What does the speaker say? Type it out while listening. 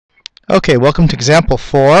Okay, welcome to example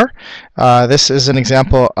 4. This is an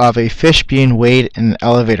example of a fish being weighed in an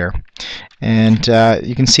elevator. And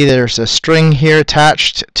you can see there's a string here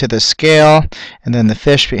attached to the scale, and then the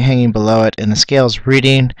fish hanging below it, and the scale is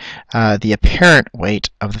reading the apparent weight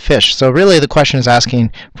of the fish. So really the question is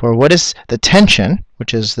asking for what is the tension,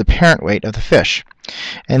 which is the apparent weight of the fish.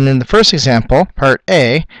 And in the first example, part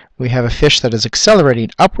A, we have a fish that is accelerating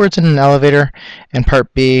upwards in an elevator, and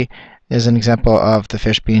part B is an example of the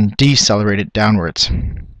fish being decelerated downwards.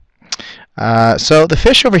 So the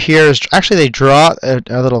fish over here is actually, they draw a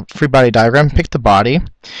little free body diagram, pick the body,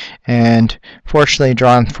 and fortunately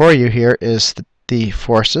drawn for you here is the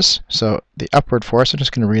forces. So the upward force, I'm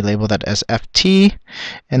just going to relabel that as Ft,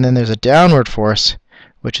 and then there's a downward force,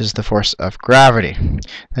 which is the force of gravity.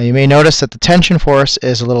 Now you may notice that the tension force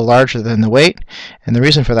is a little larger than the weight, and the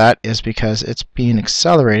reason for that is because it's being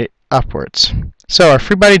accelerated upwards. So our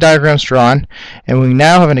free body diagram is drawn, and we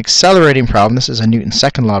now have an accelerating problem. This is a Newton's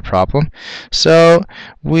second law problem. So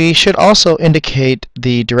we should also indicate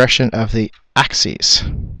the direction of the axes.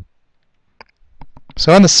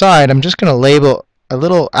 So on the side, I'm just going to label a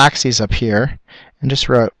little axis up here and just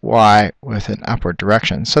write y with an upward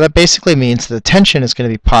direction. So that basically means the tension is going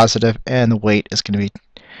to be positive and the weight is going to be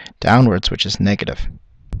downwards, which is negative.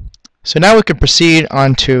 So now we can proceed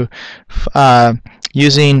on to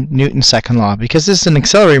using Newton's second law. Because this is an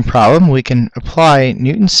accelerating problem, we can apply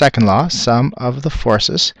Newton's second law, sum of the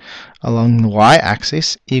forces along the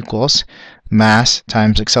y-axis equals mass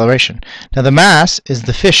times acceleration. Now the mass is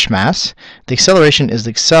the fish mass, the acceleration is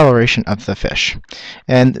the acceleration of the fish.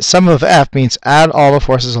 And sum of F means add all the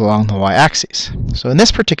forces along the y-axis. So in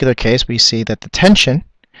this particular case, we see that the tension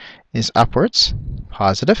is upwards,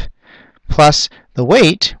 positive, plus the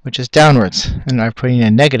weight, which is downwards, and I'm putting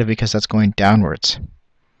in negative because that's going downwards.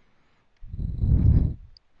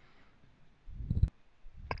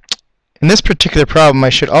 In this particular problem, I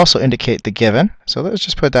should also indicate the given. So let's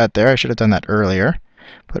just put that there. I should have done that earlier.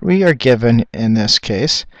 But we are given, in this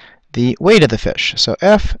case, the weight of the fish. So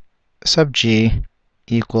F sub g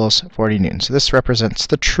equals 40 newtons. So this represents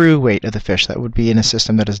the true weight of the fish that would be in a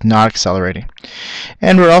system that is not accelerating.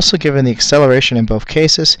 And we're also given the acceleration in both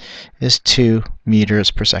cases is 2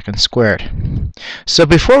 meters per second squared. So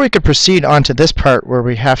before we could proceed on to this part where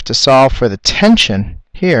we have to solve for the tension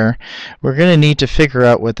here, we're going to need to figure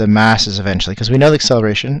out what the mass is eventually, because we know the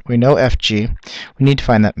acceleration, we know Fg, we need to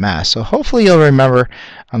find that mass. So hopefully you'll remember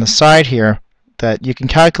on the side here that you can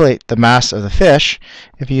calculate the mass of the fish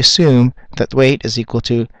if you assume that the weight is equal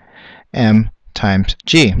to m times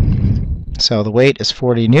g. So the weight is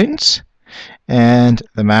 40 newtons, and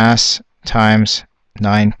the mass times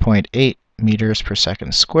 9.8 meters per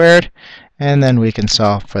second squared, and then we can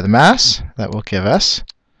solve for the mass. That will give us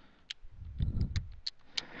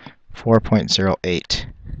 4.08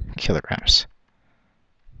 kilograms.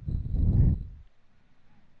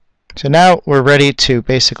 So now we're ready to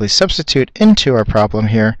basically substitute into our problem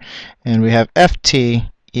here, and we have Ft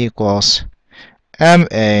equals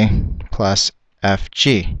ma plus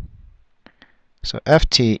Fg. So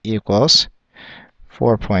Ft equals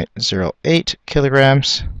 4.08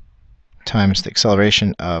 kilograms times the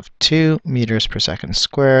acceleration of 2 meters per second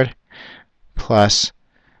squared plus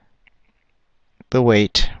the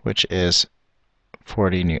weight, which is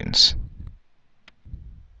 40 newtons.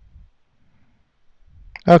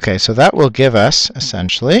 Okay, so that will give us,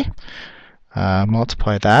 essentially,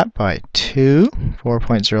 multiply that by 2,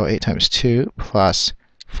 4.08 times 2 plus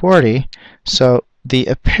 40. So the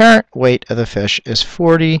apparent weight of the fish is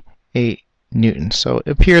 48 newtons. So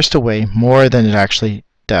it appears to weigh more than it actually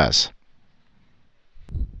does.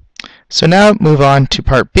 So now move on to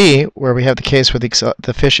part B, where we have the case where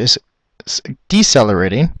the fish is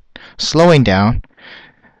decelerating, slowing down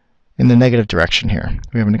in the negative direction here.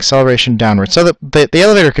 We have an acceleration downwards. So the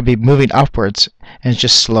elevator could be moving upwards and it's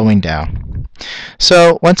just slowing down.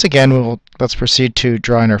 So once again, let's proceed to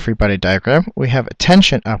drawing our free body diagram. We have a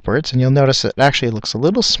tension upwards, and you'll notice it actually looks a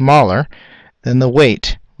little smaller than the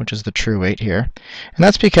weight, which is the true weight here. And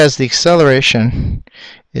that's because the acceleration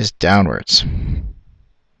is downwards.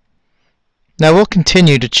 Now we'll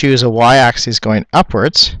continue to choose a y-axis going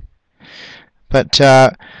upwards,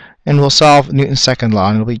 and we'll solve Newton's second law,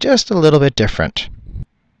 and it'll be just a little bit different.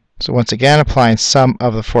 So once again, applying sum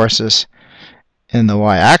of the forces in the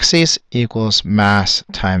y-axis equals mass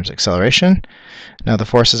times acceleration. Now the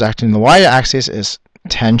forces acting in the y-axis is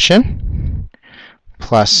tension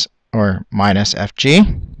plus or minus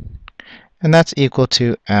Fg, and that's equal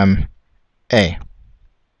to ma.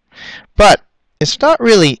 But it's not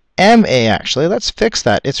really ma actually. Let's fix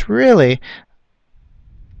that. It's really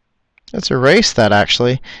Let's erase that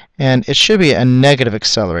actually, and it should be a negative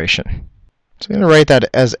acceleration. So I'm going to write that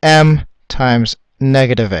as m times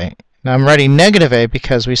negative a. Now I'm writing negative a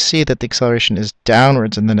because we see that the acceleration is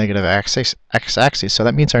downwards in the negative x-axis, so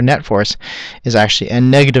that means our net force is actually a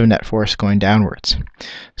negative net force going downwards.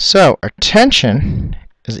 So our tension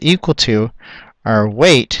is equal to our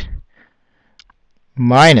weight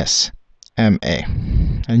minus ma.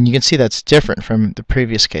 And you can see that's different from the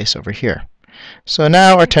previous case over here. So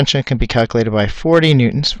now our tension can be calculated by 40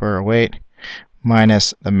 newtons for our weight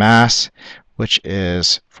minus the mass, which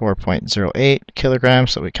is 4.08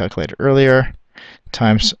 kilograms that we calculated earlier,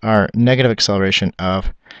 times our negative acceleration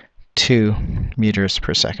of 2 meters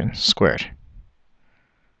per second squared.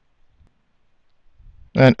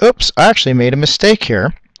 And oops, I actually made a mistake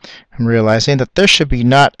here. I'm realizing that there should be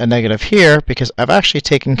not a negative here because I've actually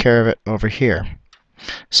taken care of it over here.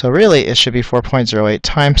 So really it should be 4.08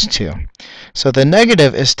 times 2. So the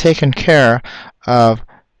negative is taken care of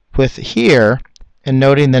with here and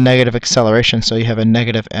noting the negative acceleration, so you have a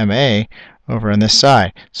negative ma over on this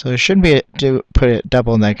side. So it shouldn't be put it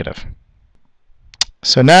double negative.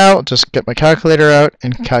 So now I'll just get my calculator out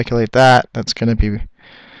and calculate that. That's going to be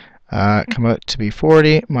come out to be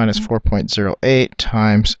 40 minus 4.08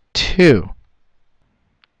 times 2,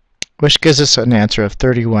 which gives us an answer of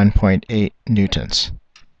 31.8 newtons.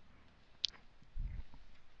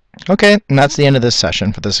 Okay, and that's the end of this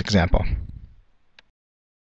session for this example.